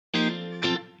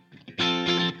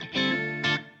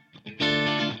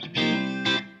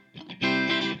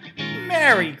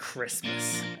Merry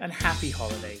Christmas and happy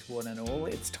holidays, one and all.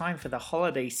 It's time for the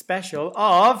holiday special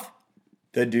of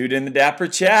The Dude and the Dapper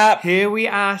Chap. Here we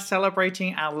are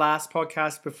celebrating our last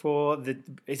podcast before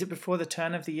is it before the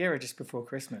turn of the year or just before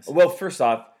Christmas? Well, first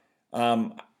off,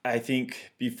 I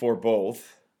think before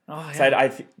both. Oh, So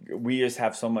yeah. we just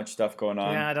have so much stuff going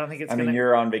on. Yeah, I don't think it's I gonna... mean,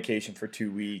 you're on vacation for 2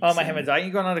 weeks. Oh, my heavens. Aren't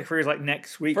you going on a cruise like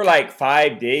next week? For like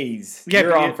 5 days. Yeah,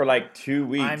 you're but on for like 2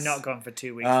 weeks. I'm not gone for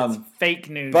 2 weeks. It's fake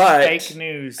news. But Fake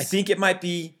news. I think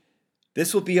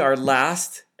this will be our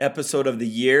last episode of the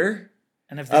year,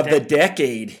 and the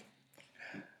decade.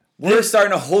 We're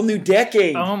starting a whole new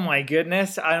decade. Oh my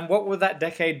goodness. And what will that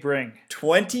decade bring?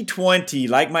 2020,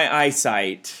 like my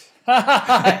eyesight.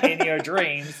 In your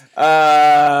dreams.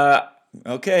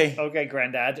 Okay. Okay,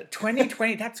 Granddad.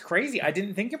 2020. That's crazy. I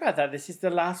didn't think about that. This is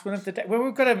the last one of the decade. Well,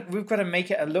 we've got to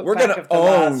make it a look We're back gonna of the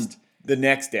own last. the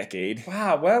next decade.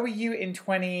 Wow, where were you in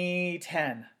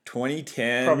 2010?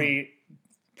 2010. Probably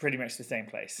pretty much the same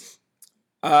place.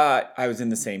 I was in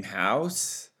the same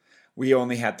house. We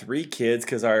only had 3 kids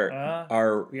because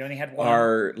We only had one.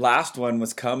 our last one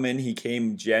was coming. He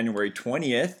came January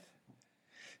 20th.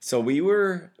 So we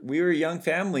were a young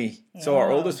family. So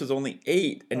our oldest was only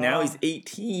 8, and now he's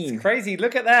 18. It's crazy.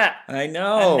 Look at that. I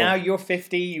know. And now you're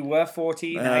 50. You were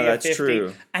 40. Now you're that's 50.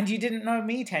 true. And you didn't know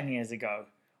me 10 years ago.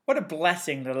 What a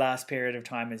blessing the last period of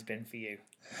time has been for you.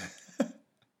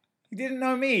 You didn't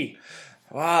know me.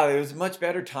 Wow, it was a much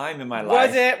better time in my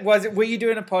life. Was it? Were you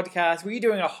doing a podcast? Were you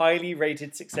doing a highly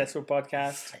rated, successful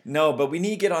podcast? No, but we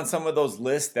need to get on some of those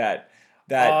lists that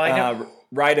I know.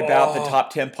 write about the top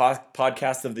 10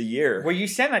 podcasts of the year. Well, you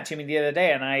sent that to me the other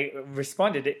day, and I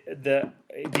responded.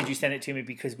 Did you send it to me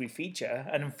because we feature?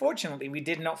 And unfortunately, we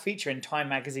did not feature in Time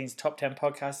Magazine's top 10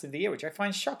 podcasts of the year, which I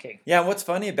find shocking. Yeah, and what's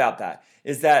funny about that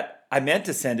is that I meant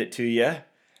to send it to you,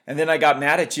 and then I got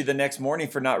mad at you the next morning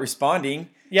for not responding.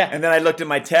 Yeah. And then I looked at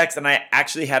my text, and I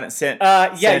actually hadn't sent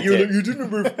you it.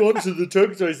 didn't respond to the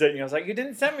text I sent you. I was like, you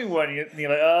didn't send me one. And you're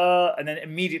like, and then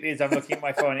immediately as I'm looking at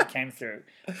my phone, it came through.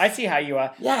 I see how you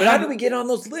are. Yeah, but how do we get on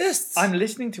those lists? I'm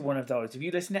listening to one of those. Have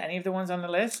you listened to any of the ones on the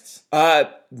lists?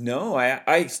 No,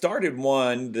 I started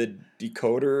one, the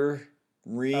Decoder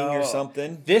Ring or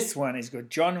something. This one is good.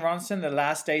 John Ronson, The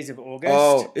Last Days of August.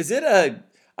 Oh, is it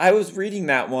I was reading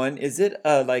that one. Is it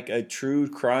like a true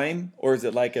crime or is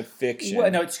it like a fiction?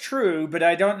 Well, no, it's true, but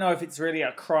I don't know if it's really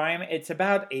a crime. It's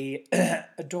about a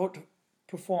adult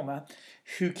performer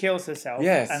who kills herself.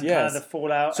 Yes. Kind of the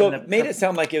fallout. So and it made it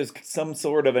sound like it was some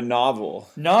sort of a novel.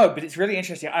 No, but it's really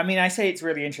interesting. I mean, I say it's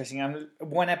really interesting. I'm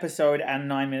 1 episode and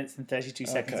 9 minutes and 32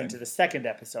 seconds into the second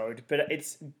episode, but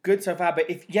it's good so far. But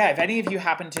if any of you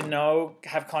happen to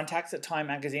have contacts at Time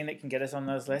Magazine that can get us on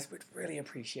those lists, we'd really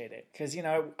appreciate it. Because,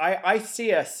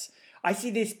 I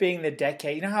see this being the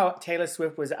decade. You know how Taylor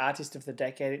Swift was Artist of the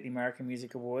Decade at the American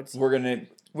Music Awards? We're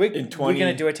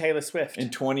gonna do a Taylor Swift. In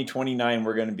 2029,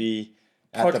 we're gonna be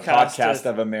at the Podcast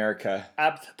of America.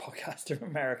 At the Podcast of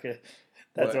America.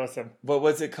 That's awesome. What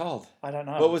was it called? I don't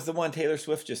know. What was the one Taylor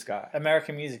Swift just got?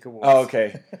 American Music Awards. Oh,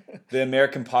 okay. The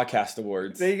American Podcast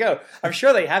Awards. There you go. I'm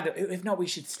sure they have them. If not, we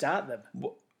should start them.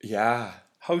 Yeah.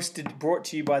 Brought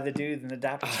to you by the Dude and the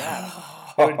Dapper Chap.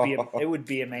 It would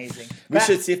be amazing. We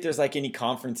should see if there's like any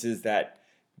conferences that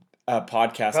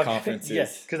podcast conferences.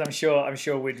 Yes, because I'm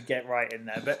sure we'd get right in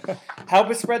there. But help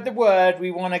us spread the word.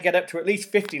 We want to get up to at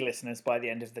least 50 listeners by the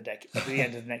end of the decade. At the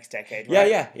end of the next decade.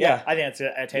 Right? Yeah. I think that's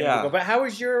a attainable goal. But how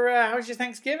was your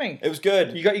Thanksgiving? It was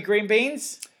good. You got your green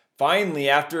beans? Finally,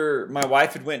 after my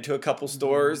wife had went to a couple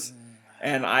stores,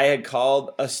 and I had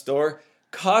called a store,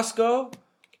 Costco.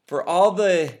 For all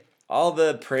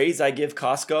the praise I give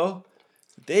Costco,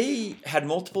 they had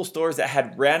multiple stores that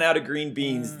had ran out of green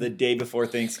beans the day before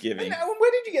Thanksgiving. And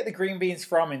where did you get the green beans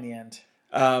from in the end?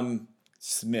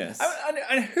 Smith's.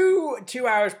 And who 2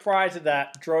 hours prior to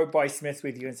that drove by Smith's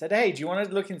with you and said, "Hey, do you want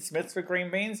to look in Smith's for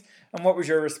green beans?" And what was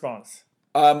your response?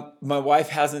 My wife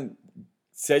hasn't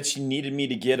said she needed me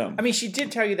to get them. I mean, she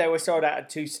did tell you they were sold out at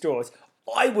 2 stores.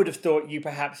 I would have thought you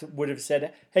perhaps would have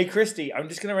said, "Hey, Christy, I'm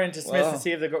just going to run into Smith's and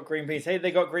see if they've got green beans. Hey,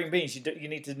 they got green beans. You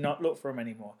need to not look for them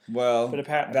anymore." Well, but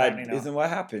apparently that not. isn't what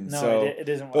happened. No, it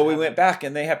isn't what But happened. we went back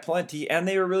and they had plenty and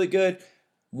they were really good.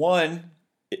 One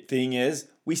thing is,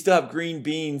 we still have green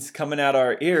beans coming out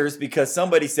our ears because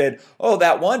somebody said, "Oh,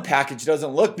 that one package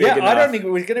doesn't look big enough." I don't think it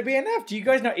was going to be enough. Do you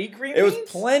guys not eat green beans? It was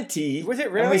plenty. Was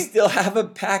it really? And we still have a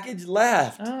package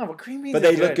left. Oh, well, green beans But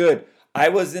they look good. I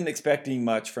wasn't expecting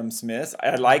much from Smith's.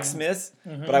 I like Smith's,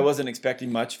 but I wasn't expecting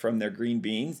much from their green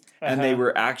beans. And they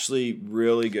were actually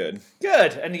really good.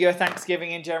 Good. And your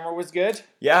Thanksgiving in general was good?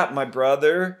 Yeah, my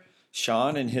brother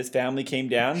Sean and his family came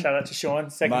down. Shout out to Sean.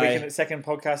 Second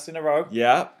podcast in a row.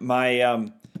 Yeah,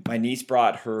 my niece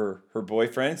brought her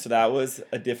boyfriend, so that was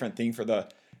a different thing for the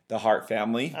Hart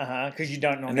family. Because you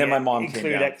don't normally and then my mom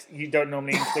you don't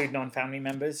normally include non-family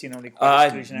members. You normally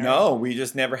no, we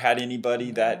just never had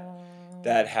anybody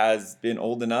that has been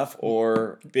old enough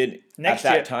or been at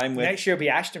that time with. Next year will be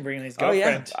Ashton bringing his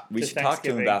girlfriend. Oh yeah, we should talk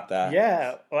to him about that.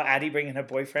 Yeah, or Addie bringing her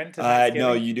boyfriend to Thanksgiving.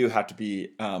 No, you do have to be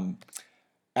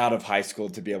out of high school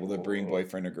to be able to bring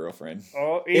boyfriend or girlfriend.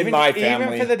 Oh, in my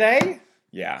family, even for the day.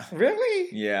 Yeah. Really?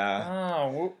 Yeah.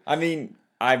 Oh. Well, I mean,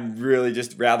 I'd really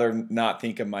just rather not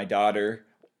think of my daughter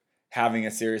having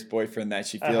a serious boyfriend that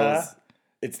she feels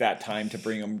it's that time to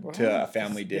bring him to a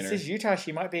family dinner. This is Utah.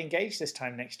 She might be engaged this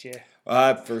time next year.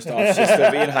 First off, she'll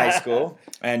still be in high school.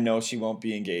 And no, she won't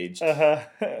be engaged.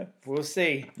 We'll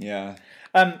see. Yeah.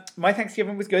 My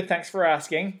Thanksgiving was good. Thanks for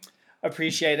asking.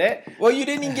 Appreciate it. Well, you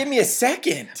didn't even give me a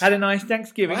second. Had a nice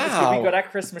Thanksgiving. Wow. We got our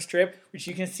Christmas trip, which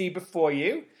you can see before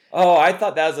you. Oh, I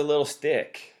thought that was a little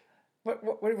stick. What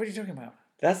are you talking about?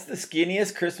 That's the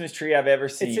skinniest Christmas tree I've ever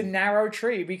seen. It's a narrow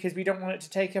tree because we don't want it to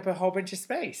take up a whole bunch of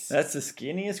space. That's the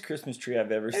skinniest Christmas tree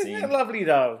I've ever seen. Isn't it lovely,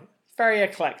 though? Very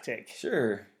eclectic.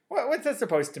 Sure. What's that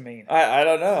supposed to mean? I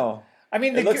don't know. I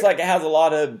mean, it looks like it has a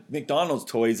lot of McDonald's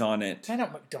toys on it. They're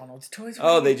not McDonald's toys.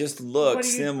 They just look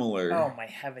similar. Oh, my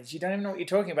heavens. You don't even know what you're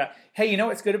talking about. Hey, you know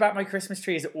what's good about my Christmas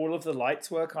tree is all of the lights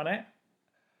work on it.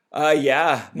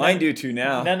 Yeah. Mine do too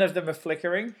now. None of them are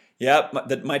flickering?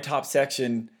 Yep. My top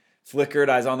section flickered.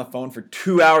 I was on the phone for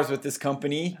 2 hours with this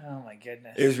company. Oh, my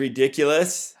goodness. It was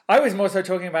ridiculous. I was more so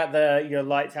talking about your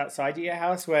lights outside of your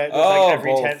house where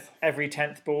every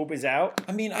 10th bulb is out.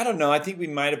 I mean, I don't know. I think we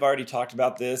might have already talked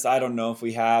about this. I don't know if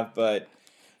we have, but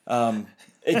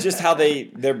it's just how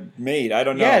they're made. I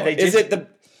don't know. Yeah, is it the...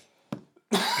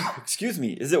 Excuse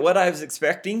me. Is it what I was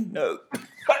expecting? No.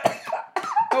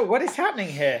 Oh, what is happening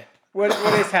here? What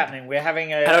is happening? We're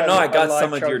having I don't know. I got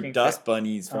some of your dust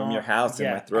bunnies from your house in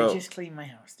my throat. I just cleaned my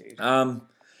house, dude.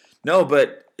 No,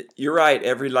 but you're right.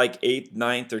 Every 8th,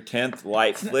 9th, or 10th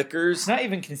light flickers. It's not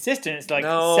even consistent. It's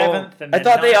 7th and then I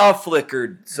thought 9th. they all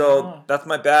flickered. So that's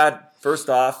my bad. First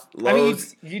off,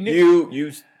 Lowe's, I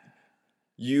mean,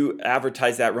 you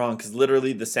advertised that wrong because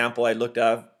literally the sample I looked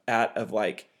at of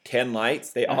 10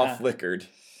 lights, they all flickered.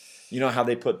 You know how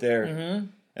they put their... Mm-hmm.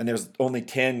 And there's only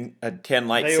 10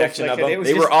 light section of them.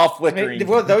 They were all flickering.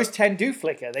 Well, those 10 do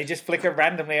flicker. They just flicker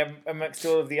randomly amongst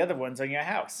all of the other ones on your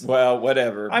house. Well,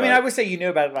 whatever. I mean, I would say you knew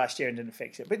about it last year and didn't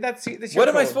fix it. But that's your What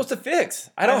am I supposed to fix?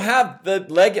 I don't have the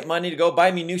Leggett money to go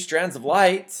buy me new strands of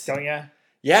lights. Don't ya?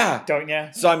 Yeah. Don't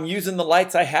ya? So I'm using the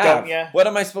lights I have. Don't ya? What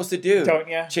am I supposed to do? Don't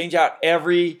ya? Change out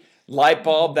every light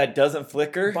bulb that doesn't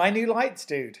flicker? Buy new lights,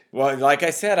 dude. Well, like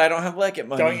I said, I don't have Leggett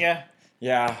money. Don't ya?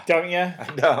 Yeah. Don't you?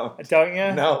 No. Don't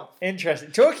you? No.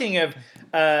 Interesting. Talking of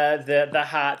the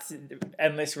Hearts'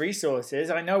 endless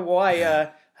resources, I know why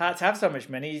Hearts have so much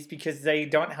money is because they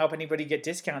don't help anybody get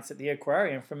discounts at the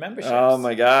aquarium for memberships. Oh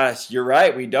my gosh, you're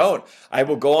right. We don't. I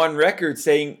will go on record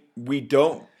saying we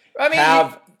don't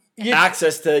have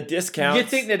access to discounts. You'd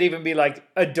think there'd even be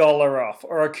 $1 off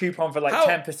or a coupon for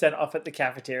 10% off at the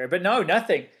cafeteria, but no,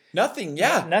 nothing. Nothing,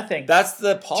 yeah. Nothing. That's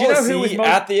the policy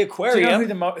at the aquarium. Do you know who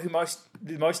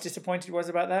the most disappointed was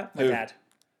about that? My dad.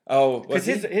 Oh, because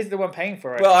he's the one paying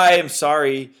for it. Well, I am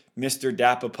sorry, Mr.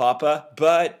 Dappa Papa,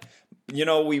 but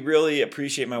we really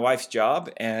appreciate my wife's job,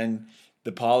 and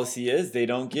the policy is they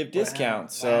don't give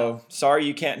discounts. Wow. So sorry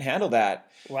you can't handle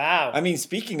that. Wow. I mean,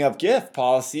 speaking of gift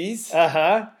policies.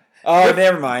 Oh,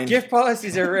 never mind. Gift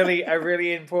policies are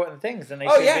really important things, and they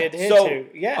should be adhered to.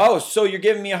 Yeah. Oh, so you're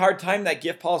giving me a hard time that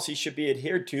gift policy should be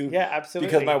adhered to? Yeah, absolutely.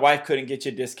 Because my wife couldn't get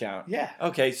you a discount. Yeah.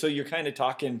 Okay, so you're kind of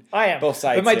talking. I am both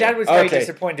sides. But my dad was very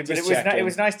disappointed. But it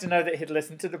was nice to know that he'd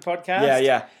listened to the podcast.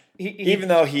 Yeah. Even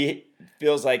though he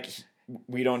feels like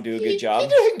we don't do a good job. He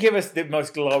doesn't give us the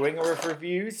most glowing of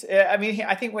reviews.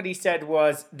 I think what he said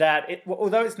was that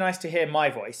although it's nice to hear my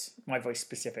voice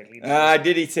specifically.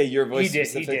 Did he say your voice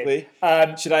specifically? He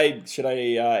did. Should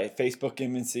I Facebook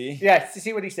him and see? Yeah,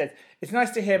 see what he said. It's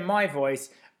nice to hear my voice.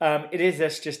 It is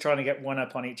us just trying to get one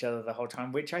up on each other the whole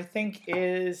time, which I think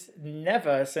is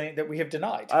never something that we have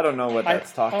denied. I don't know what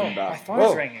that's talking about. My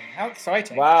phone's ringing. How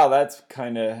exciting. Wow, that's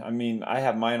kind of, I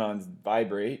have mine on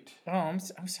vibrate. Oh, I'm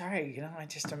sorry.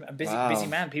 I'm a busy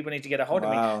man. People need to get a hold of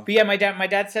me. But yeah, my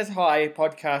dad says hi,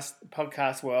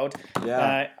 podcast world.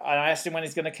 Yeah. I asked him when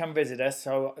he's going to come visit us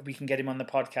so we can get him on the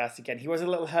podcast again. He was a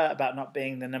little hurt about not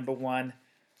being the number one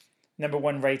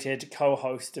rated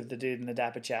co-host of the Dude and the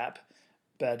Dapper Chap.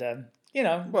 But,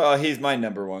 Well, he's my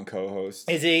number one co-host.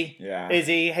 Is he? Yeah. Is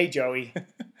he? Hey, Joey.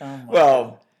 Well,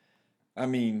 God. I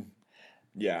mean,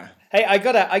 Yeah. Hey, I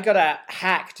got a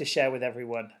hack to share with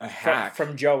everyone. A hack?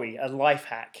 From Joey, a life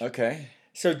hack. Okay.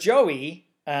 So Joey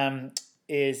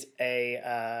is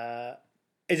an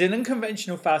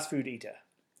unconventional fast food eater.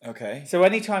 Okay. So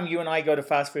anytime you and I go to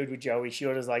fast food with Joey, she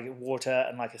orders like water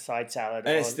and like a side salad.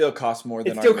 And it still costs more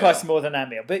than it our still meal. costs more than our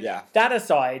meal. But Yeah. that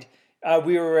aside,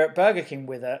 we were at Burger King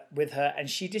with her, and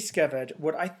she discovered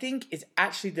what I think is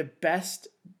actually the best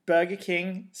Burger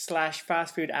King /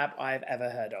 fast food app I've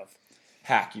ever heard of.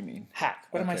 Hack, you mean? Hack.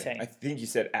 What am I Okay. saying? I think you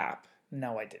said app.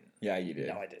 No, I didn't. Yeah, you did.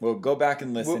 No, I didn't. Well, go back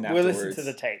and listen We'll afterwards. listen to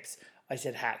the tapes. I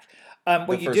said hack.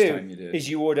 What you first do time you did. is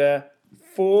you order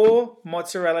 4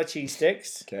 mozzarella cheese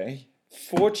sticks, Okay.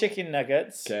 4 chicken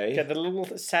nuggets, Okay. get the little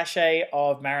sachet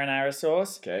of marinara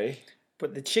sauce, Okay.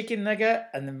 put the chicken nugget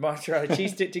and the mozzarella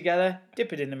cheese stick together,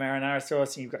 dip it in the marinara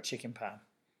sauce, and you've got chicken parm.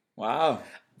 Wow.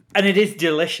 And it is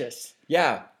delicious.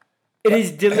 Yeah. It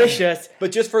is delicious.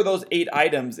 But just for those 8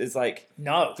 items, it's like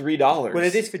No. $3. Well,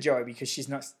 it is for Joey because she's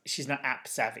not app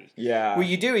savvy. Yeah. What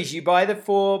you do is you buy the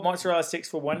 4 mozzarella sticks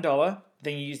for $1.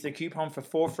 Then you use the coupon for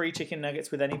 4 free chicken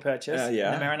nuggets with any purchase.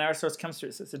 Yeah. And the marinara sauce comes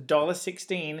through. So it's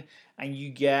 $1.16, and you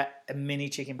get a mini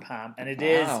chicken parm. And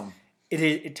Wow.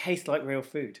 it tastes like real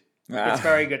food. Wow. It's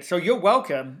very good. So you're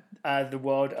welcome, the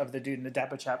world of the Dude and the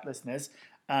Dapper Chap listeners,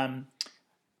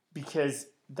 because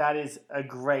that is a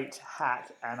great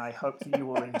hack, and I hope that you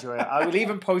will enjoy it. I will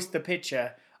even post the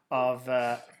picture of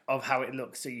how it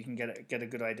looks so you can get a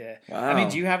good idea. Wow. I mean,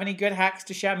 do you have any good hacks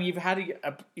to share? I mean, you've had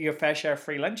your fair share of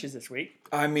free lunches this week.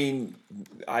 I mean,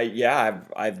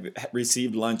 I've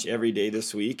received lunch every day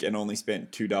this week and only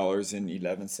spent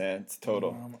 $2.11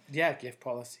 total. Yeah, gift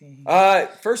policy.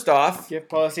 First off, Gift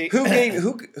policy.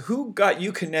 who got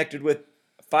you connected with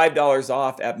 $5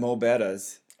 off at Mo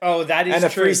Betta's Oh, that is and a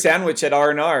true. free sandwich at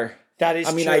R&R? That is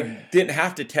I mean, true. I didn't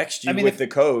have to text you with the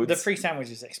codes. The free sandwich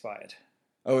is expired.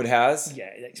 Oh, it has? Yeah,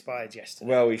 it expired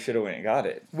yesterday. Well, we should have went and got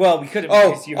it. Well, we could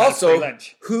have because you had a free also,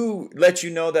 lunch. who let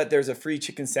you know that there's a free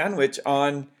chicken sandwich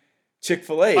on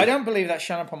Chick-fil-A? I don't believe that's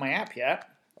shown up on my app yet.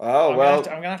 Oh, I'm well,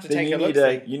 gonna have to then take you a need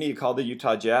look. you need to call the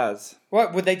Utah Jazz.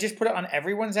 What, would they just put it on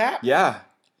everyone's app? Yeah.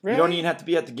 Really? You don't even have to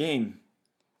be at the game.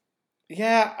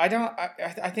 Yeah, I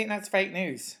think that's fake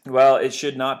news. Well, it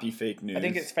should not be fake news. I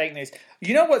think it's fake news.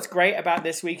 You know what's great about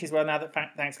this week as well, now that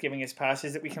Thanksgiving is past,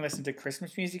 is that we can listen to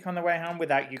Christmas music on the way home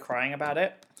without you crying about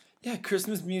it. Yeah,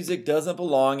 Christmas music doesn't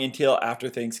belong until after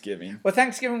Thanksgiving. Well,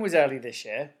 Thanksgiving was early this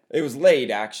year. It was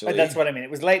late, actually. That's what I mean. It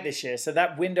was late this year, so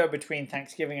that window between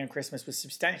Thanksgiving and Christmas was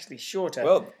substantially shorter.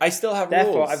 Well, I still have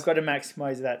Therefore, rules. I've got to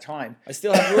maximize that time. I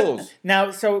still have rules. Now,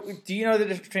 so do you know the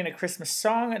difference between a Christmas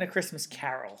song and a Christmas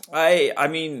carol? I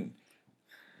mean,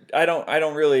 I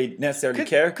don't really necessarily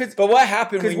care. 'cause- But what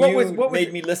happened when what you was made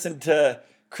it? me listen to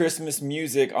Christmas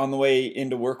music on the way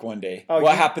into work one day? Oh,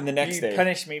 what happened the next you day? You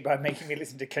punished me by making me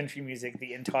listen to country music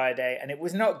the entire day, and it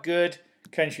was not good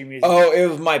country music. Oh, it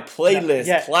was my playlist.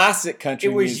 Yeah. Classic country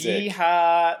it was music.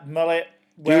 yeehaw, mullet,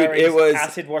 wearing it was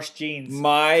acid wash jeans.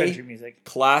 my country music.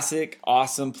 Classic,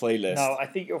 awesome playlist. No, I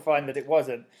think you'll find that it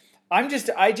wasn't. I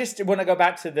just want to go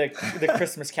back to the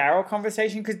Christmas Carol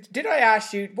conversation, because did I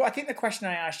ask you? Well, I think the question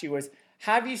I asked you was,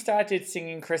 have you started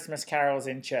singing Christmas carols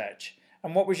in church?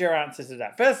 And what was your answer to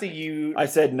that? Firstly, I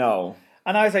said no.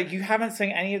 and I was like, you haven't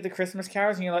sung any of the Christmas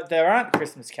carols, and you're like, there aren't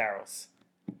Christmas carols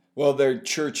Well, they're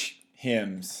church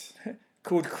hymns.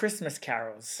 called Christmas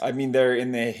carols, I mean, they're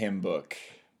in the hymn book.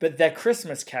 but they're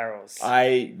Christmas carols.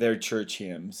 They're church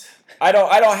hymns. I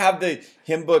don't have the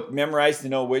hymn book memorized to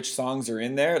know which songs are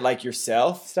in there, like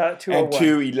yourself. Start at And 201.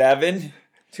 211.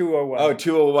 201. Oh,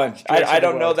 201. Church I of the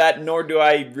don't know World. that, nor do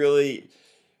I really,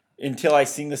 until I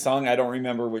sing the song, I don't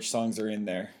remember which songs are in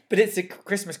there. But it's a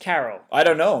Christmas carol. I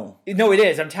don't know. No, it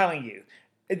is. I'm telling you.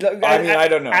 I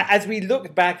don't know. As we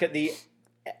look back at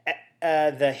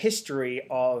the history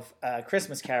of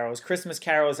Christmas carols,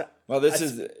 Well, this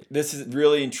is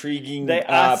really intriguing they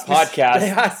are podcast.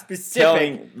 They are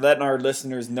specific. Letting our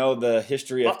listeners know the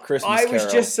history of Christmas I was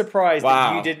Carol. just surprised that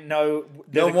Wow. you didn't know.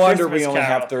 No the wonder Christmas we only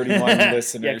Carol. have 31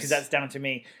 listeners. Yeah, because that's down to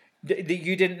me. That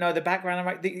you didn't know the background. I'm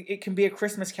like, it can be a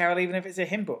Christmas carol even if it's a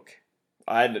hymn book.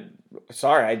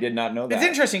 Sorry, I did not know that. It's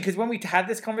interesting because when we had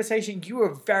this conversation, you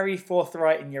were very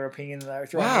forthright in your opinion. Though.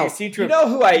 Wow, You seem to you have, know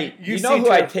who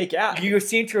I take out. You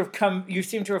seem to have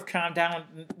calmed down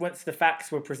once the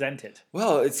facts were presented.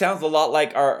 Well, it sounds a lot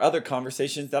like our other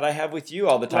conversations that I have with you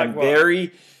all the time. Like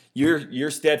what?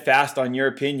 You're steadfast on your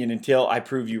opinion until I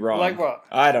prove you wrong. Like what?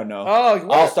 I don't know. Oh,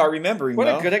 I'll start remembering. What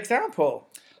though. a good example!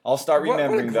 I'll start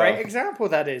remembering. What a great though. example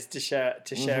that is to share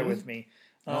Mm-hmm. with me.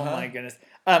 Oh my goodness!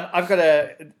 I've got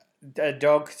a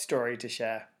dog story to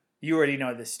share. You already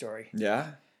know this story.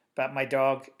 Yeah. about my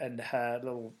dog and her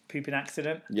little pooping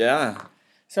accident. Yeah.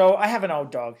 So I have an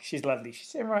old dog. She's lovely. She's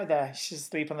sitting right there. She's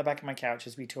asleep on the back of my couch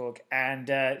as we talk,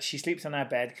 and she sleeps on our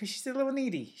bed because she's a little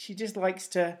needy. She likes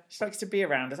to be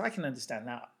around us. I can understand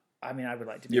that. I mean, I would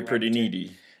like to be. You're around pretty me too.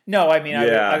 needy. No, I mean,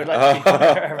 I would like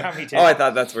to be around me too. Oh, I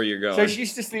thought that's where you're going. So she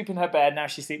used to sleep in her bed. Now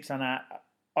she sleeps on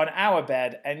our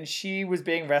bed, and she was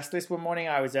being restless one morning.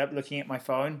 I was up looking at my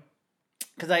phone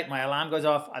because my alarm goes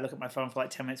off. I look at my phone for like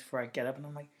 10 minutes before I get up, and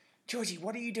I'm like, Georgie,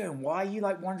 what are you doing? Why are you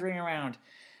like wandering around?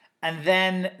 And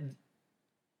then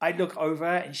I look over,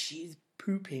 and she's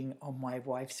pooping on my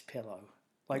wife's pillow.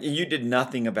 Like, you did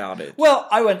nothing about it. Well,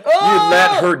 I went, oh! You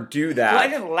let her do that. Well, I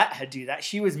didn't let her do that.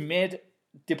 She was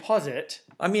mid-deposit.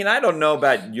 I mean, I don't know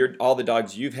about all the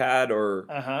dogs you've had, or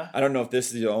I don't know if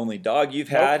this is the only dog you've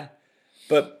had.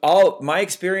 But my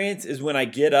experience is when I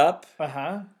get up,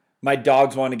 my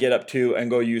dogs want to get up too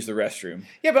and go use the restroom.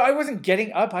 Yeah, but I wasn't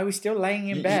getting up. I was still laying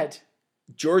in bed.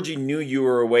 Georgie knew you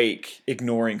were awake,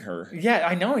 ignoring her. Yeah,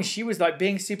 I know. And she was like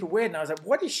being super weird. And I was like,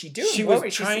 what is she doing? She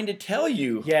was trying to tell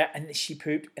you. Yeah, and she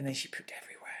pooped. And then she pooped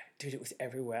everywhere. Dude, it was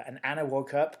everywhere. And Anna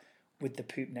woke up with the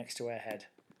poop next to her head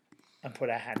and put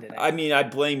her hand in it. I mean, I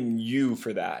blame you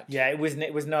for that. Yeah, it was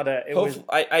not a...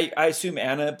 I assume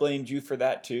Anna blamed you for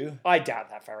that too? I doubt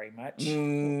that very much. I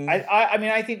mean,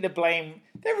 I think the blame...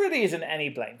 There really isn't any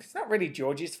blame. It's not really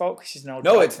Georgie's fault because she's an old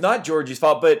dog. It's not Georgie's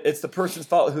fault, but it's the person's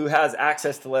fault who has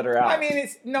access to let her out. I mean,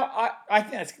 it's not... I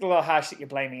think that's a little harsh that you're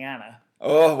blaming Anna.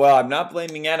 Oh, well, I'm not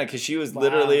blaming Anna because she was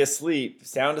literally asleep,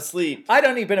 sound asleep. I'd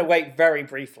only been awake very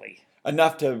briefly.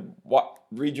 Enough to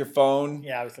read your phone,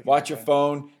 I was watch your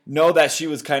phone, know that she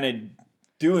was kind of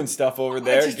doing stuff over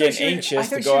there, getting anxious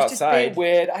to go outside. Just being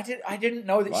weird. I didn't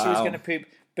know that she was going to poop,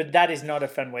 but that is not a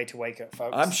fun way to wake up,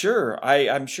 folks. I'm sure.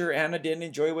 I'm sure Anna didn't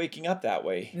enjoy waking up that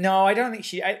way. No, I don't think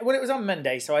she... well, it was on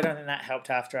Monday, so I don't think that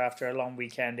helped after a long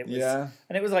weekend. It was, and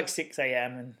it was like 6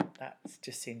 a.m. and that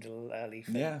just seemed a little early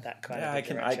for that kind of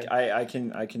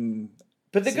direction. I can.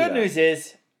 But the good news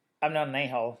is, I'm not an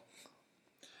a-hole.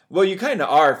 Well, you kind of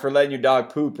are for letting your dog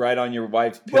poop right on your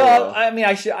wife's pillow. Well, I mean,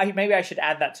 maybe I should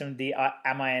add that to the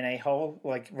 "Am I an a-hole?"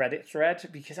 like Reddit thread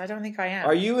because I don't think I am.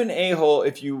 Are you an a-hole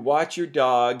if you watch your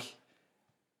dog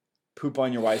poop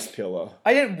on your wife's pillow?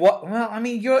 I didn't. Well, I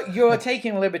mean, you're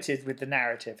taking liberties with the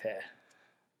narrative here.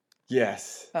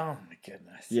 Yes. Oh my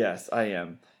goodness. Yes, I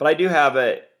am. But I do have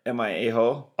a "Am I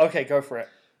a-hole?" Okay, go for it.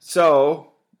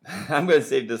 So I'm going to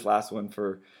save this last one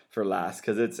for last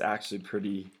because it's actually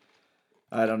pretty.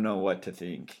 I don't know what to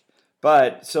think.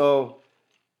 But so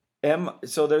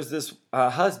there's this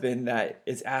husband that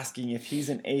is asking if he's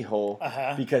an a-hole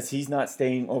because he's not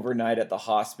staying overnight at the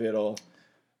hospital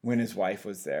when his wife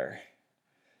was there.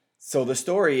 So the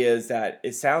story is that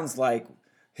it sounds like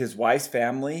his wife's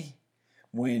family,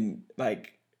 when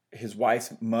like his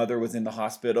wife's mother was in the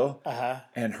hospital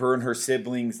and her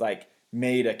siblings like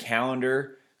made a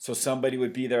calendar so somebody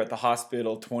would be there at the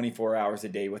hospital 24 hours a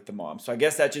day with the mom. So I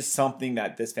guess that's just something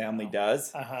that this family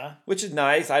does, which is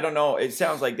nice. I don't know. It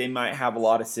sounds like they might have a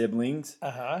lot of siblings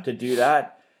to do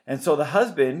that. And so this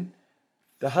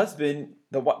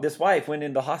wife went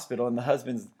in the hospital, and the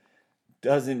husband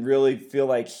doesn't really feel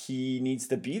like he needs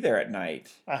to be there at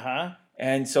night.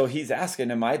 And so he's asking,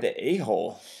 am I the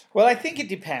a-hole? Well, I think it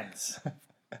depends.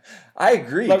 I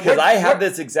agree, because I had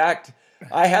this exact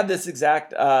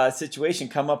situation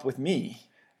come up with me.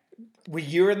 Were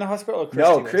you in the hospital or Christy?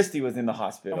 No, Christy was in the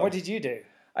hospital. And what did you do?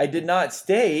 I did not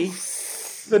stay.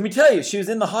 Let me tell you, she was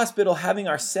in the hospital having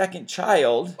our second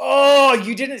child. Oh,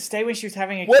 you didn't stay when she was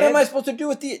having a kid? What am I supposed to do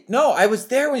with No, I was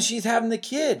there when she's having the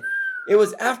kid. It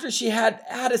was after she had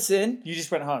Addison. You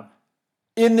just went home?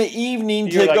 In the evening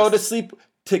to go to sleep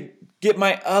to get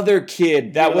my other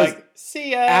kid. That was like,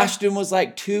 see ya. Ashton was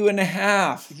like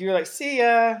 2.5. You were like, see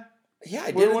ya. Yeah,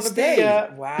 I didn't stay.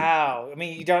 Wow. I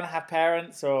mean, you don't have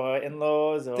parents or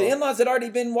in-laws? Or... The in-laws had already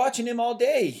been watching him all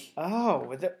day.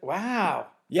 Oh, wow.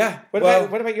 Yeah. What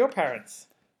about your parents?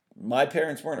 My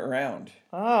parents weren't around.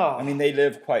 Oh. I mean, they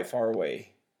live quite far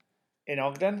away. In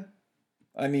Ogden?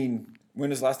 I mean, when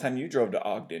was the last time you drove to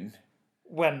Ogden?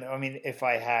 If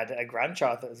I had a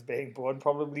grandchild that was being born,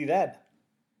 probably then.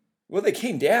 Well, they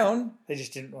came down. They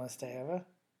just didn't want to stay over?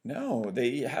 No,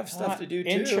 they have stuff to do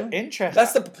too.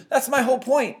 Interesting. That's my whole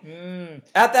point.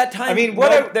 At that time,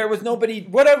 there was nobody.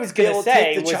 What I was going to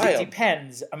say was it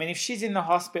depends. I mean, if she's in the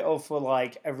hospital for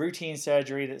like a routine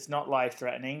surgery that's not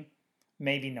life-threatening,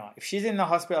 maybe not. If she's in the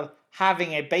hospital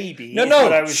having a baby,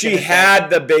 she had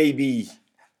the baby.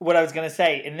 What I was going to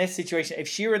say, in this situation, if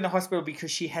she were in the hospital because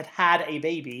she had a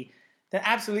baby, then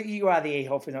absolutely you are the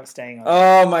a-hole for not staying on.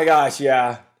 Oh my gosh,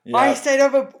 yeah. I stayed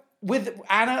over with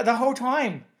Anna the whole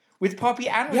time. with Poppy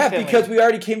and with Yeah, Finley. because we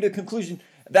already came to the conclusion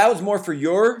that was more for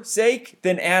your sake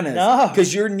than Anna's. No.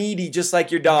 Because you're needy just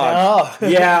like your dog. No.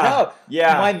 Yeah. No.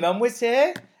 Yeah. My mum was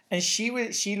here, and she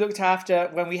looked after,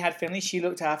 when we had Finley, she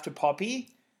looked after Poppy.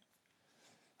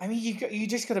 I mean, you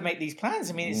just got to make these plans.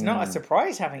 I mean, it's not a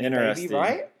surprise having a baby,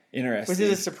 right? Interesting. Was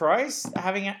it a surprise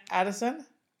having Addison?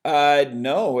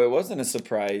 No, it wasn't a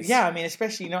surprise. Yeah, I mean,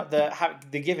 especially not the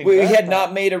giving. We birth had part.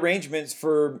 not made arrangements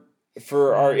for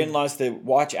our in-laws to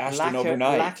watch Ashton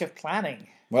overnight. Lack of planning.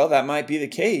 Well, that might be the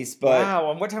case, but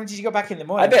Wow, and what time did you go back in the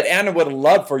morning? I bet Anna would have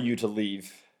loved for you to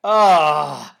leave.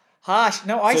 Oh, harsh.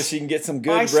 No, So she can get some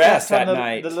good I rest slept that on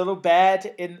night. the little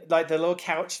bed in, like, the little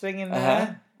couch thing in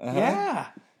there. Yeah,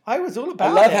 I was all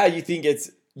about it. I love how you think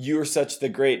you're such the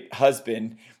great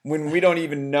husband when we don't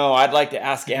even know. I'd like to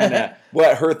ask Anna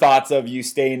what her thoughts of you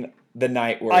staying the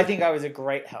night were. I think I was a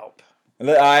great help. I'm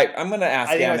going to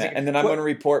ask think I Anna, was and then I'm going to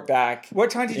report back.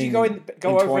 What time did you go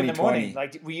over in the 2020? morning?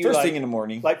 Like, were you First like, thing in the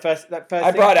morning. Like first I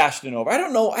thing? brought Ashton over. I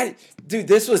don't know. Dude,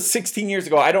 this was 16 years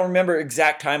ago. I don't remember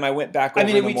exact time I went back over in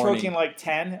the morning. Are we talking like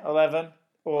 10, 11?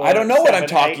 Or I don't know what I'm 7,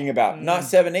 talking 8? about. Not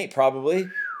 7, 8, probably.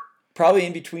 Probably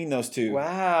in between those two.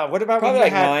 Wow. What about Probably when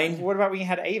you like had 9. What about when you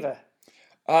had Ava?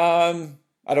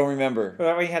 I don't remember. What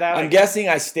about when you had Alex? I'm guessing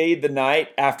I stayed the night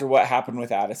after what happened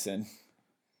with Addison.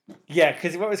 Yeah,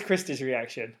 because what was Krista's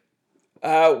reaction?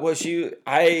 Well,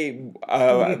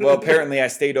 apparently I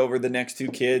stayed over the next 2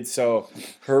 kids, so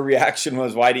her reaction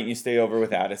was, "Why didn't you stay over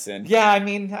with Addison?" Yeah, I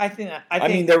mean, I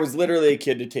think there was literally a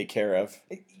kid to take care of.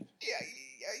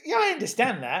 Yeah, I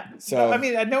understand that. So But, I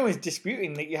mean, no one's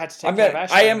disputing that you had to take care of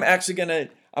Ashley.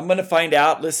 I'm gonna find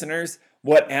out, listeners,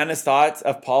 what Anna's thoughts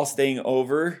of Paul staying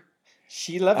over.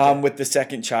 She loved it. With the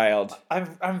second child.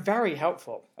 I'm very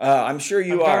helpful. I'm sure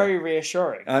you are. Very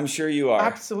reassuring. I'm sure you are.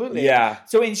 Absolutely. Yeah.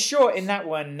 So in short, in that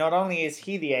one, not only is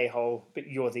he the a-hole, but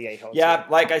you're the a-hole. Yeah,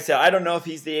 too. like I said, I don't know if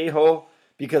he's the a-hole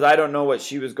because I don't know what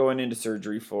she was going into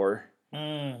surgery for.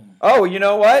 Oh, you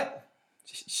know what?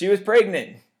 She was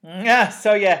pregnant. Yeah.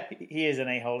 So yeah, he is an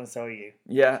a-hole, and so are you.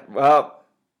 Yeah. Well,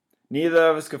 neither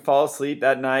of us could fall asleep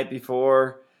that night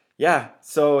before. Yeah.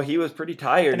 So he was pretty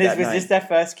tired. And was this their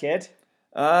first kid?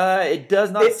 It does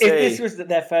not say. If this was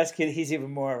their first kid, he's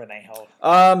even more of an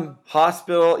a-hole.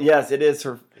 Hospital. Yes, it is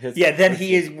his. Yeah, then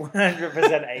he is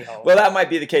 100% a-hole. Well, that might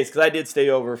be the case because I did stay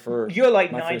over for. You're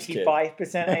like my first kid.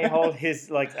 95% a-hole. His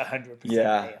like 100%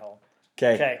 a-hole.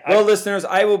 Okay. Well, listeners,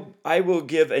 I will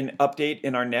give an update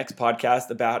in our next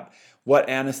podcast about what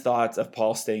Anna's thoughts of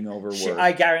Paul staying over were.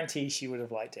 I guarantee she would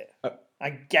have liked it. I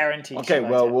guarantee. Okay.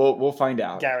 Well, we'll find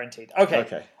out. Guaranteed. Okay.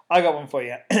 Okay. I got one for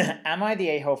you. Am I the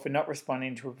a-hole for not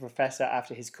responding to a professor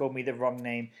after he's called me the wrong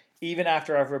name, even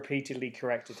after I've repeatedly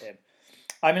corrected him?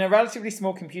 I'm in a relatively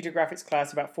small computer graphics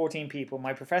class, about 14 people.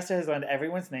 My professor has learned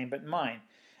everyone's name but mine.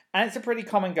 And it's a pretty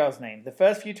common girl's name. The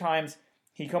first few times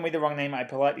he called me the wrong name, I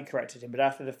politely corrected him. But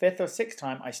after the 5th or 6th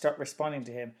time, I stopped responding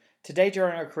to him. Today,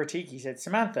 during a critique, he said,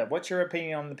 "Samantha, what's your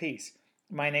opinion on the piece?"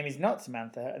 My name is not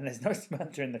Samantha, and there's no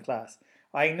Samantha in the class.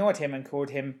 I ignored him and called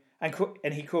him...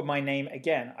 And he called my name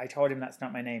again. I told him that's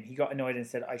not my name. He got annoyed and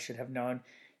said I should have known.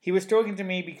 He was talking to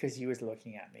me because he was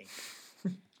looking at me.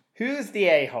 Who's the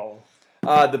a-hole?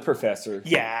 The professor.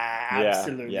 Yeah,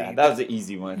 absolutely. Yeah, that was an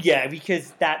easy one. Yeah,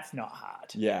 because that's not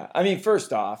hard. Yeah. I mean,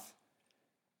 first off,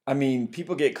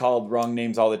 people get called wrong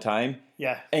names all the time.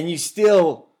 Yeah. And you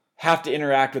still have to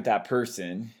interact with that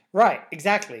person. Right,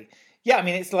 exactly. Yeah, I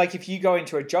mean, it's like if you go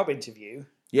into a job interview.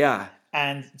 Yeah.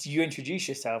 And you introduce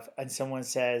yourself and someone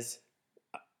says,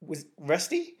 "Was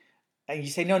Rusty?" And you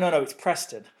say, no, it's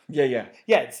Preston. Yeah.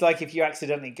 Yeah, it's like if you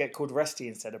accidentally get called Rusty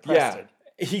instead of Preston.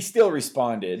 Yeah. He still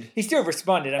responded.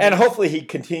 And hopefully he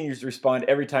continues to respond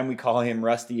every time we call him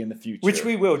Rusty in the future. Which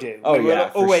we will do. Oh, we will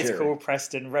for always sure. call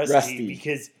Preston Rusty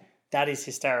because that is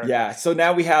hysterical. Yeah, so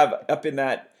now we have up in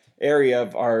that area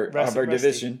of our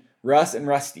division, Russ and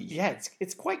Rusty. Yeah,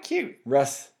 it's quite cute.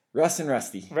 Russ and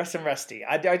Rusty. Russ and Rusty.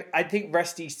 I think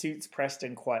Rusty suits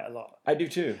Preston quite a lot. I do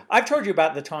too. I've told you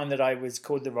about the time that I was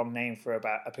called the wrong name for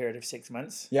about a period of 6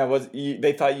 months. Yeah,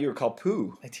 they thought you were called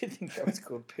Pooh. I did think I was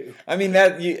called Pooh. I mean,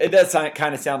 it does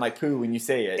kind of sound like Pooh when you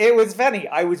say it. It was funny.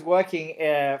 I was working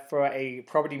for a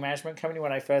property management company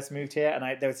when I first moved here,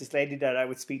 and there was this lady that I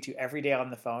would speak to every day on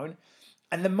the phone.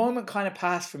 And the moment kind of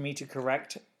passed for me to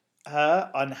correct her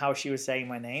on how she was saying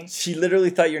my name. She literally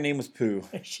thought your name was Pooh.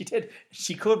 She did.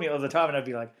 She called me all the time, and I'd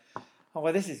be like, "Oh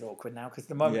well, this is awkward now because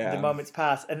the moment's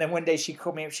passed." And then one day she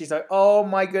called me up. She's like, "Oh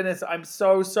my goodness, I'm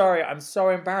so sorry. I'm so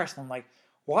embarrassed." And I'm like,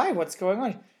 "Why? What's going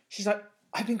on?" She's like,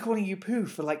 "I've been calling you Pooh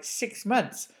for like 6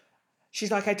 months." She's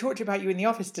like, "I talked about you in the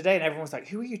office today," and everyone was like,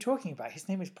 "Who are you talking about? His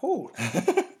name is Paul."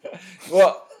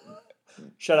 Well,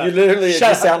 Shut up. You literally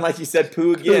Shut just up. sound like you said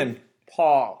poo again.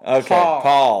 Paul. Okay,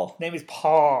 Paul. Name is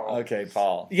Paul. Okay,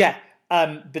 Paul. Yeah.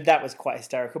 But that was quite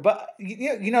hysterical. But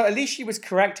at least she was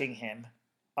correcting him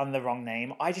on the wrong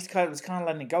name. I just was kind of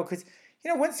letting it go because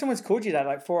when someone's called you that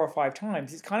like 4 or 5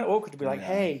 times, it's kind of awkward to be like,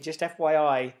 hey, just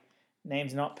FYI,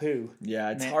 name's not poo. Yeah,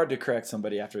 it's hard to correct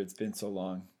somebody after it's been so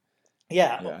long.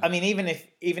 Yeah. I mean, even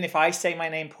if I say my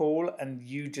name Paul and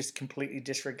you just completely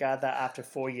disregard that after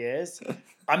 4 years,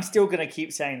 I'm still gonna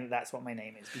keep saying that that's what my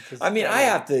name is because I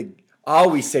have to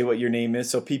always say what your name is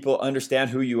so people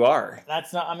understand who you are.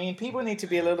 That's not. I mean, people need to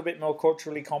be a little bit more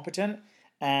culturally competent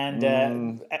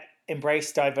and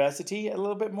embrace diversity a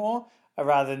little bit more,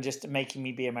 rather than just making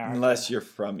me be American. Unless you're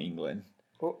from England.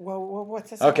 Well,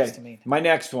 what's that supposed to mean? My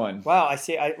next one. Wow, I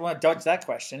see. I want to dodge that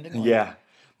question, didn't I? Yeah.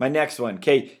 My next one.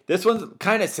 Okay, this one's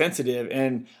kind of sensitive,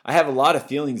 and I have a lot of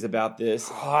feelings about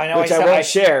this, I know. which I won't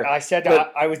share. I said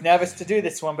I was nervous to do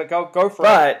this one, but go for it.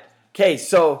 But, okay,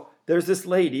 so there's this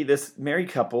lady, this married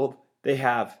couple. They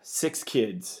have 6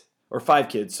 kids, or 5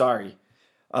 kids, sorry.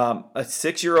 A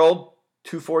 6-year-old,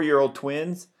 2 4-year-old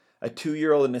twins, a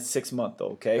 2-year-old, and a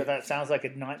 6-month-old, okay? But that sounds like a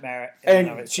nightmare.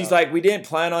 And she's like, we didn't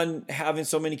plan on having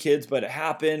so many kids, but it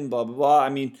happened, blah, blah, blah. I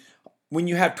mean, when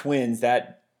you have twins,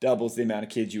 that doubles the amount of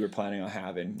kids you were planning on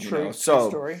having. True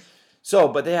story. So,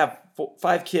 but they have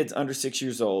 5 kids under 6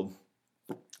 years old.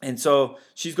 And so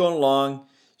she's going along.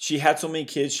 She had so many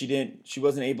kids, she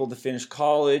wasn't able to finish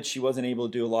college. She wasn't able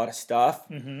to do a lot of stuff.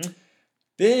 Mm-hmm.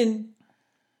 Then,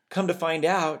 come to find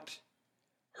out,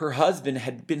 her husband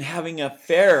had been having an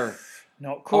affair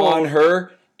Not cool. on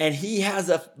her, and he has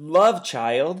a love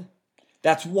child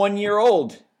that's 1 year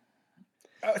old.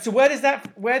 So where does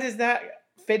that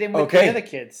fit in with the other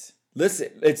kids? Listen,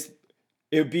 it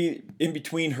would be in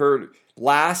between her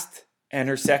last and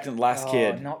her second last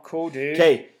kid. Not cool, dude.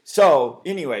 Okay, so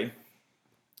anyway,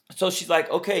 so she's like,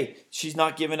 okay, she's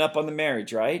not giving up on the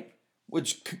marriage, right?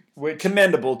 Which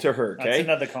commendable to her. Okay, that's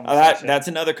another conversation. That's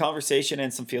another conversation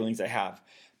and some feelings I have.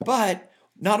 But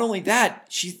not only that,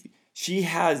 she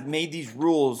has made these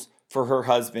rules for her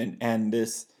husband and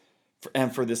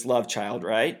for this love child,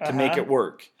 right, to make it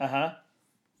work.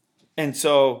 And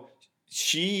so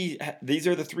these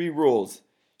are the 3 rules.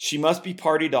 She must be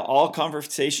party to all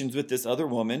conversations with this other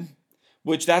woman,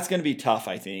 which that's going to be tough,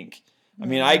 I think. I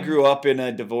mean, I grew up in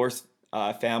a divorced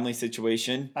family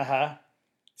situation.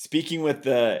 Speaking with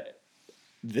the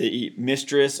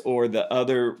mistress or the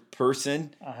other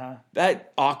person,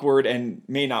 that awkward and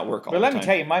may not work all the time. But let me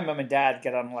tell you, my mum and dad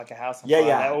get on like a house on fire.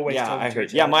 They're always talking to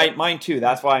each other. Mine too.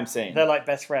 That's why I'm saying. They're like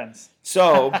best friends.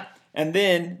 So, and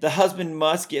then the husband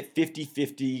must get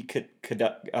 50-50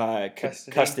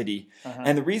 custody.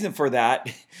 And the reason for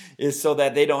that is so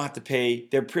that they don't have to pay.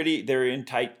 They're in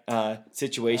tight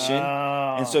situation.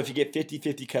 And so if you get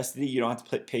 50-50 custody, you don't have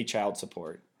to pay child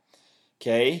support.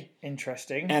 Okay?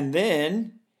 Interesting. And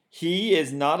then he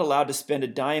is not allowed to spend a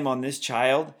dime on this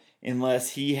child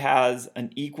unless he has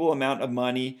an equal amount of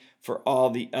money for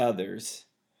all the others.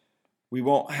 We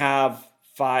won't have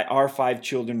our 5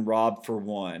 children robbed for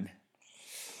one.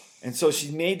 And so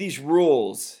she's made these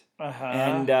rules.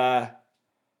 And I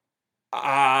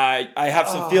have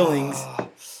some feelings.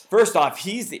 First off,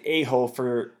 he's the a-hole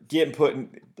for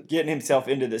getting himself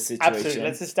into this situation. Absolutely.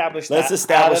 Let's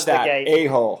establish that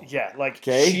a-hole. Yeah,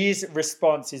 she's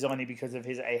response is only because of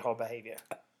his a-hole behavior.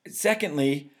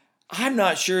 Secondly, I'm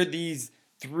not sure these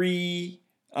 3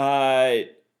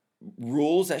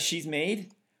 rules that she's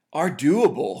made are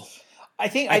doable. I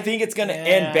think it's going to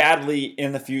end badly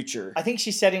in the future. I think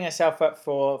she's setting herself up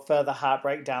for further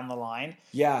heartbreak down the line.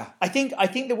 Yeah. I think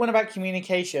the one about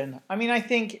communication, I mean, I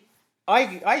think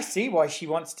I see why she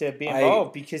wants to be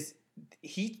involved because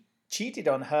he cheated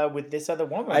on her with this other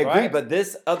woman, I agree, but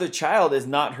this other child is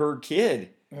not her kid.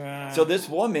 So this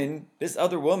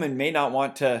other woman may not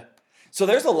want to. So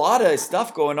there's a lot of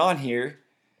stuff going on here.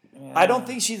 I don't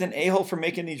think she's an a-hole for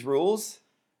making these rules.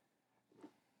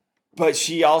 But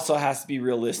she also has to be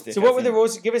realistic. So what were the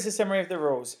rules? Give us a summary of the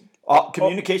rules.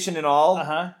 Communication and all,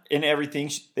 in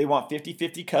everything. They want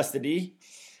 50-50 custody.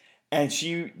 And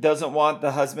she doesn't want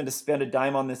the husband to spend a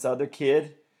dime on this other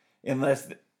kid unless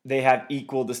they have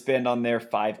equal to spend on their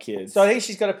 5 kids. So I think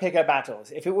she's got to pick her battles.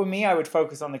 If it were me, I would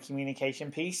focus on the communication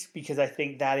piece because I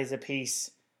think that is a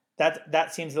piece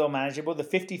that seems a little manageable. The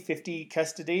 50-50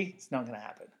 custody, it's not going to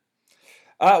happen.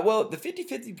 Well, the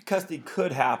 50-50 custody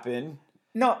could happen.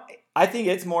 No, I think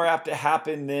it's more apt to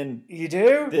happen than you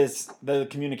do the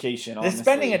communication. The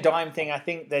spending a dime thing, I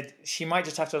think that she might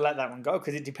just have to let that one go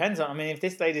because it depends on. I mean, if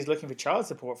this lady's looking for child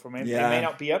support from him, it may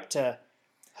not be up to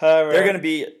her. They're going to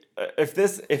be if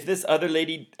this other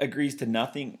lady agrees to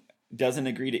nothing doesn't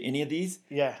agree to any of these,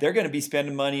 Yeah. they're going to be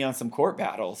spending money on some court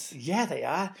battles. Yeah, they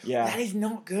are. Yeah. That is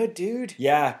not good, dude.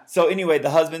 Yeah. So anyway,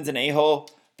 the husband's an a-hole.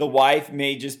 The wife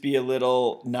may just be a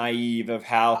little naive of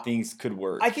how things could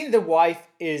work. I think the wife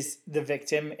is the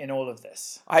victim in all of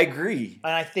this. I agree.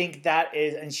 And I think that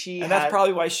is, and that's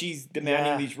probably why she's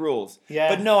demanding these rules. Yeah.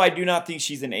 But no, I do not think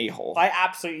she's an a-hole. I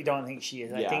absolutely don't think she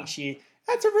is. I Yeah. think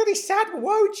that's a really sad,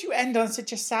 why would you end on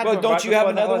such a sad one? Well, don't you have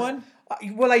another one?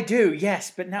 Well, I do,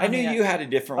 yes, but now I knew you had a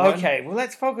different one. Okay, well,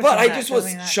 let's focus But on I that. just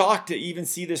was shocked to even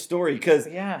see this story because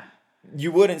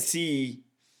you wouldn't see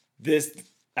this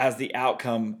as the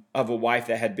outcome of a wife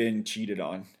that had been cheated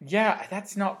on. Yeah,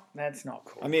 that's not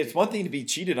cool. I mean, it's one thing to be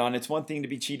cheated on. It's one thing to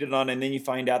be cheated on, and then you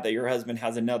find out that your husband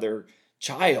has another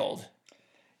child.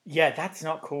 Yeah, that's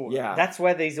not cool. Yeah. That's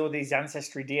where all these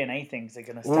ancestry DNA things are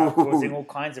going to start causing all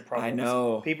kinds of problems. I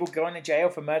know. People going to jail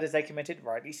for murders they committed,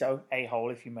 rightly so.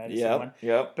 A-hole if you murder someone.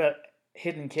 Yep. But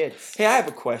hidden kids. Hey, I have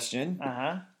a question.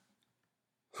 Uh-huh.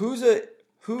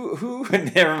 Who?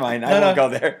 Never mind. I won't go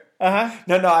there. Uh-huh.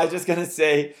 No, I was just going to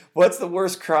say, what's the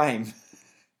worst crime?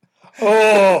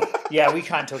 Oh, yeah, we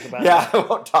can't talk about that. Yeah, I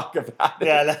won't talk about it.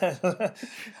 Yeah.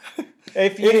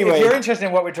 If you're interested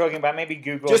in what we're talking about, maybe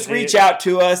Google. Just reach out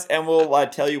to us and we'll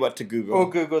tell you what to Google. Or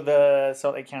Google the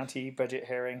Salt Lake County budget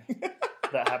hearing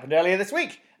that happened earlier this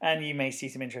week. And you may see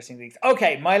some interesting things.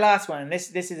 Okay, my last one. And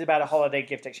this is about a holiday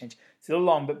gift exchange. It's a little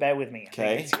long, but bear with me.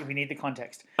 Okay. We need the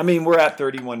context. I mean, we're at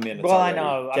 31 minutes Well, already. I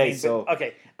know. Okay,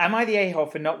 okay. Am I the a-hole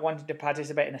for not wanting to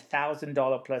participate in a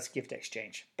 $1,000 plus gift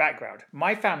exchange? Background.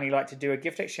 My family like to do a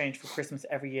gift exchange for Christmas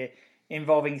every year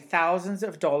involving thousands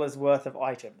of dollars worth of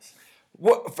items.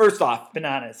 What, first off,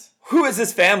 Bananas. Who is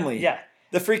this family? Yeah.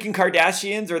 The freaking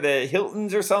Kardashians or the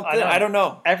Hiltons or something? I don't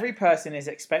know. Every person is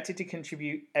expected to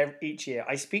contribute each year.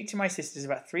 I speak to my sisters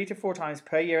about 3 to 4 times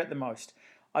per year at the most.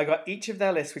 I got each of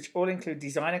their lists, which all include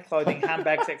designer clothing,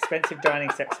 handbags, expensive dining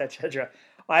sets, etc.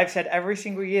 I have said every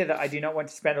single year that I do not want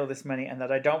to spend all this money and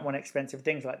that I don't want expensive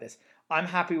things like this. I'm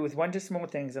happy with 1 to small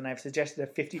things, and I've suggested a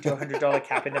 $50 to $100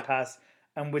 cap in the past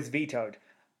and was vetoed.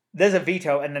 There's a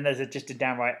veto, and then there's just a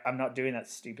downright, I'm not doing that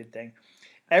stupid thing.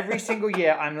 Every single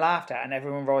year, I'm laughed at, and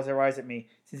everyone rolls their eyes at me.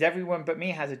 Since everyone but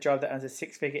me has a job that earns a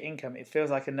 6-figure income, it feels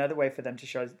like another way for them to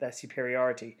show their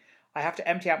superiority. I have to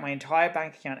empty out my entire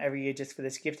bank account every year just for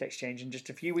this gift exchange, and just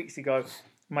a few weeks ago,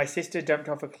 my sister dumped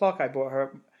off a clock I bought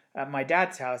her at my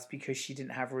dad's house because she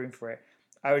didn't have room for it.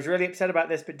 I was really upset about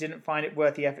this, but didn't find it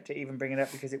worth the effort to even bring it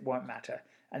up because it won't matter.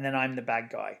 And then I'm the bad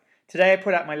guy. Today, I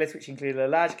put out my list, which included a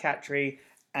large cat tree,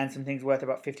 and some things worth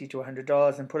about $50 to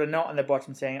 $100, and put a note on the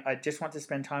bottom saying, I just want to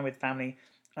spend time with family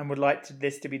and would like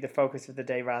this to be the focus of the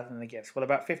day rather than the gifts. Well,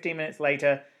 about 15 minutes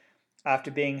later, after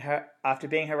being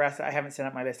harassed that I haven't sent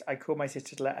out my list, I called my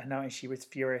sister to let her know, and she was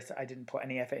furious that I didn't put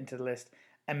any effort into the list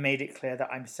and made it clear that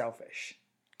I'm selfish.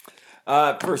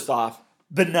 First off,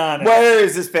 bananas. Where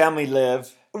does this family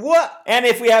live? What? And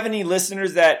if we have any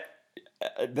listeners that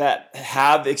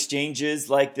have exchanges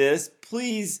like this,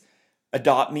 please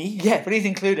adopt me. Yeah, please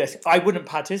include us. I wouldn't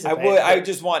participate. I would. I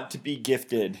just want to be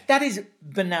gifted. That is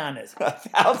bananas.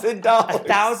 $1,000.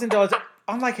 $1,000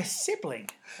 on like a sibling.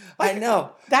 I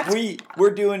know. We're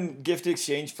doing gift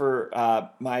exchange for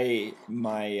my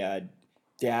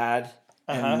dad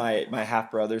and my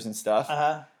half brothers and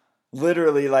stuff.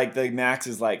 Literally, like the max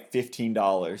is like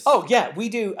 $15. Oh yeah, we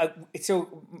do.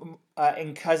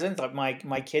 In cousins, like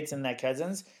my kids and their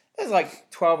cousins, there's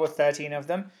like 12 or 13 of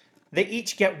them. They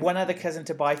each get one other cousin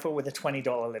to buy for with a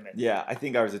 $20 limit. Yeah, I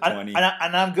think ours is $20.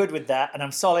 And I'm good with that, and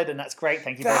I'm solid, and that's great.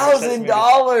 Thank you very much.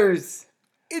 $1,000.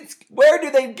 Where do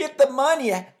they get the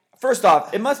money? First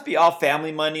off, it must be all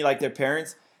family money, like their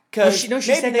parents. She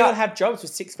said they all have jobs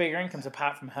with 6-figure incomes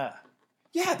apart from her.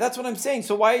 Yeah, that's what I'm saying.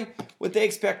 So why would they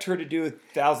expect her to do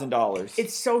 $1,000?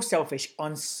 It's so selfish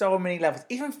on so many levels.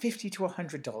 Even $50 to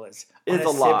 $100 is a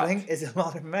lot. Is a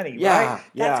lot of money, yeah, right?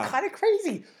 That's kind of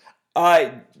crazy.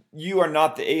 You are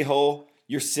not the a-hole.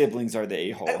 Your siblings are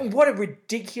the a-hole. What a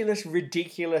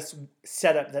ridiculous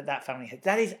setup that family had.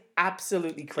 That is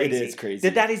absolutely crazy. It is crazy.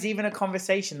 That is even a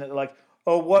conversation that like,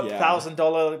 oh, what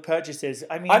 $1,000 purchases?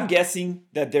 I mean, I'm guessing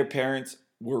that their parents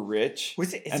were rich,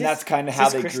 that's kind of how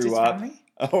they grew up. Family?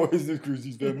 Oh, is this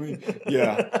Chrissy's family?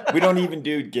 Yeah, we don't even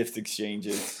do gift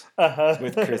exchanges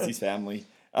with Chrissy's family.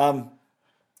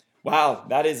 Wow,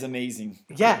 that is amazing.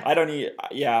 Yeah, I don't even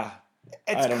know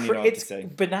what to say.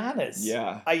 Bananas.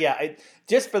 Yeah.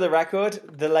 Just for the record,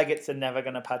 the Leggetts are never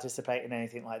going to participate in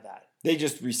anything like that. They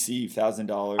just receive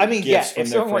 $1,000 I mean, gifts from if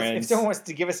their friends. If someone wants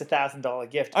to give us a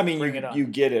 $1,000 gift, I mean, bring it on. You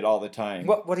get it all the time.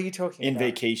 What are you talking about? In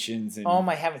vacations and oh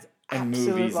my heavens, and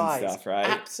absolute movies lies. and stuff, right?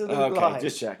 Absolute okay, lies.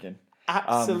 Just checking.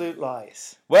 Absolute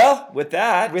lies. Well, with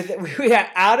that, We are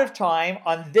out of time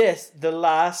on this, the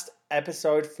last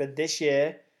episode for this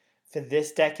year, for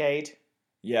this decade.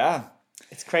 yeah.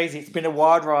 It's crazy. It's been a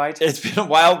wild ride. It's been a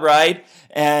wild ride,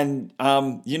 and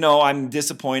I'm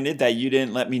disappointed that you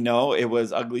didn't let me know it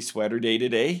was Ugly Sweater Day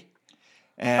today.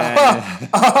 And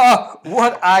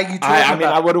what are you talking I mean,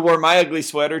 about? I would have worn my ugly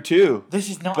sweater too. This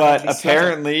is not. But an ugly sweater.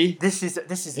 apparently, this is an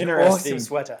interesting awesome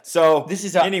sweater. So This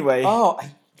is anyway.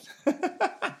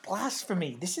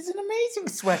 Blasphemy! This is an amazing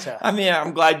sweater. I mean,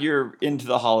 I'm glad you're into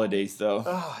the holidays, though.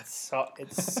 Oh,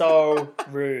 it's so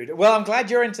rude. Well, I'm glad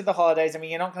you're into the holidays. I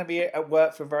mean, you're not going to be at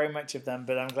work for very much of them,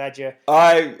 but I'm glad you're.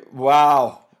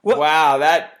 Wow,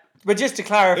 that. But just to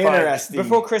clarify, Interesting.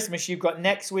 before Christmas, you've got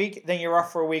next week, then you're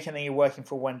off for a week, and then you're working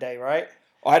for one day, right?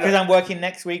 I Because don't. I'm working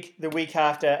next week, the week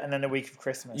after, and then the week of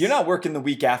Christmas. You're not working the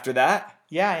week after that.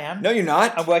 Yeah, I am. No, you're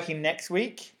not. I'm working next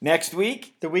week, Next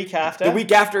week. the week after. The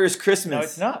week after is Christmas. No,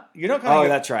 it's not. You're not going. Oh,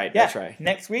 that's right. Yeah, That's right.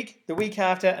 Next week, the week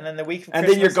after, and then the week of And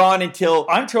Christmas. then you're gone until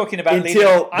I'm talking about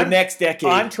the next decade.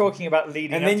 I'm talking about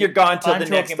leading. And up then to, you're gone till I'm the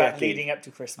talking next about decade. leading up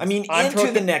to Christmas. I mean, I'm into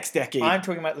talking, the next decade. I'm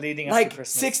talking about leading up to Like Christmas.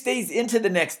 6 days into the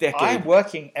next decade. I'm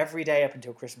working every day up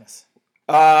until Christmas.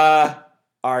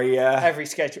 Are ya? Every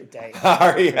scheduled day.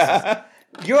 Are ya?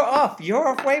 You're off. You're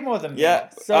off way more than me. Yeah.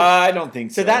 So, I don't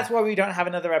think so. so that's why we don't have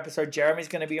another episode. Jeremy's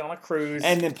going to be on a cruise.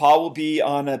 And then Paul will be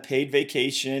on a paid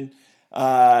vacation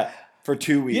for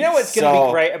 2 weeks. You know what's going to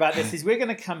be great about this is we're going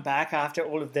to come back after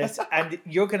all of this and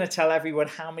you're going to tell everyone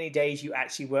how many days you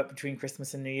actually work between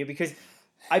Christmas and New Year, because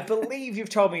I believe you've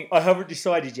told me I haven't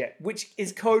decided yet, which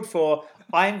is code for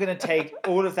I'm going to take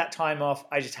all of that time off.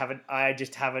 I just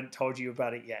haven't told you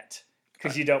about it yet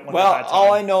because you don't want to have Well, time.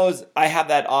 all I know is I have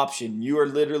that option. You are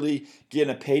literally getting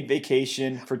a paid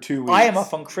vacation for 2 weeks. I am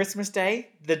off on Christmas Day,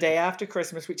 the day after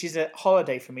Christmas, which is a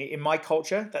holiday for me. In my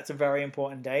culture, that's a very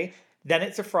important day. Then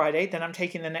it's a Friday. Then I'm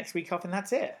taking the next week off, and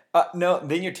that's it. No,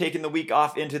 then you're taking the week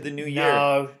off into the new year.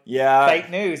 No. Yeah. Fake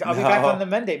news. I'll be back on the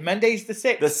Monday. Monday's the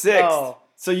 6th. The 6th. Oh.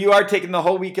 So you are taking the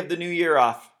whole week of the new year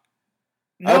off.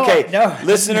 No, Okay, no.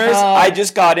 listeners, No. I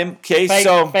just got him. Okay,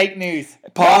 Fake news.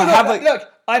 Paul, No, look,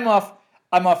 I'm off.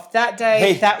 I'm off that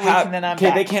day, that week, and then I'm back.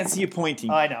 Okay, they can't see you pointing.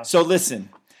 I know. So listen,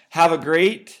 have a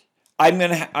great. I'm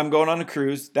going on a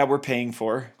cruise that we're paying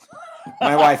for.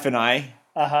 My wife and I.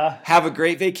 Have a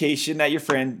great vacation that your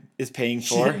friend is paying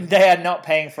for. They are not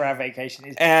paying for our vacation.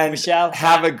 And Michelle,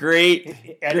 have a great you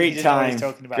know what time. he's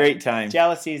talking about. Great time.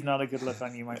 Jealousy is not a good look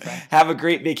on you, my friend. Have a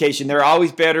great vacation. They're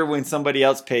always better when somebody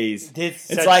else pays.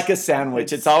 It's like a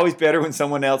sandwich. It's always better when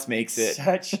someone else makes it.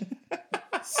 Such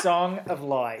song of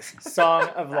lies. Song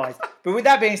of lies. But with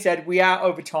that being said, we are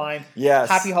over time. Yes.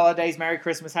 Happy holidays, Merry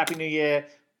Christmas, Happy New Year.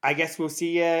 I guess we'll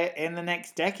see you in the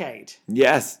next decade.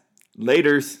 Yes.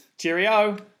 Laters.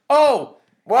 Cheerio. Oh!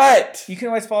 What? You can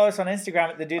always follow us on Instagram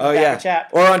at the Dude Oh, and Dapper yeah. Chat.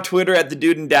 Or on Twitter at the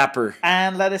Dude and Dapper.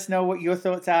 And let us know what your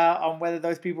thoughts are on whether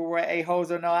those people were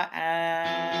a-holes or not.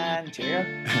 And cheerio.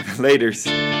 Laters.